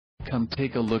come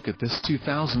take a look at this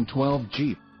 2012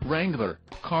 Jeep Wrangler.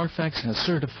 Carfax has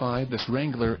certified this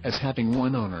Wrangler as having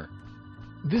one owner.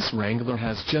 This Wrangler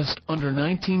has just under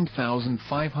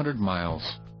 19,500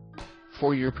 miles.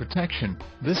 For your protection,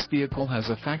 this vehicle has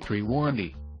a factory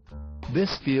warranty.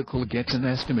 This vehicle gets an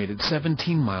estimated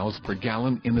 17 miles per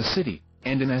gallon in the city,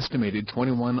 and an estimated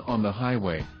 21 on the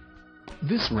highway.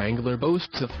 This Wrangler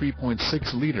boasts a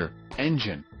 3.6-liter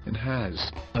engine, and has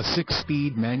a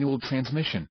 6-speed manual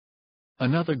transmission.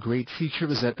 Another great feature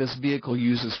is that this vehicle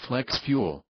uses flex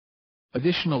fuel.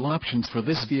 Additional options for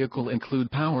this vehicle include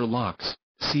power locks,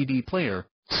 CD player,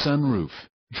 sunroof,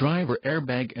 driver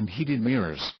airbag and heated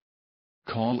mirrors.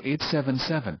 Call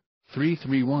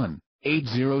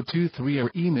 877-331-8023 or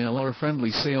email our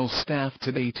friendly sales staff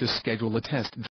today to schedule a test drive.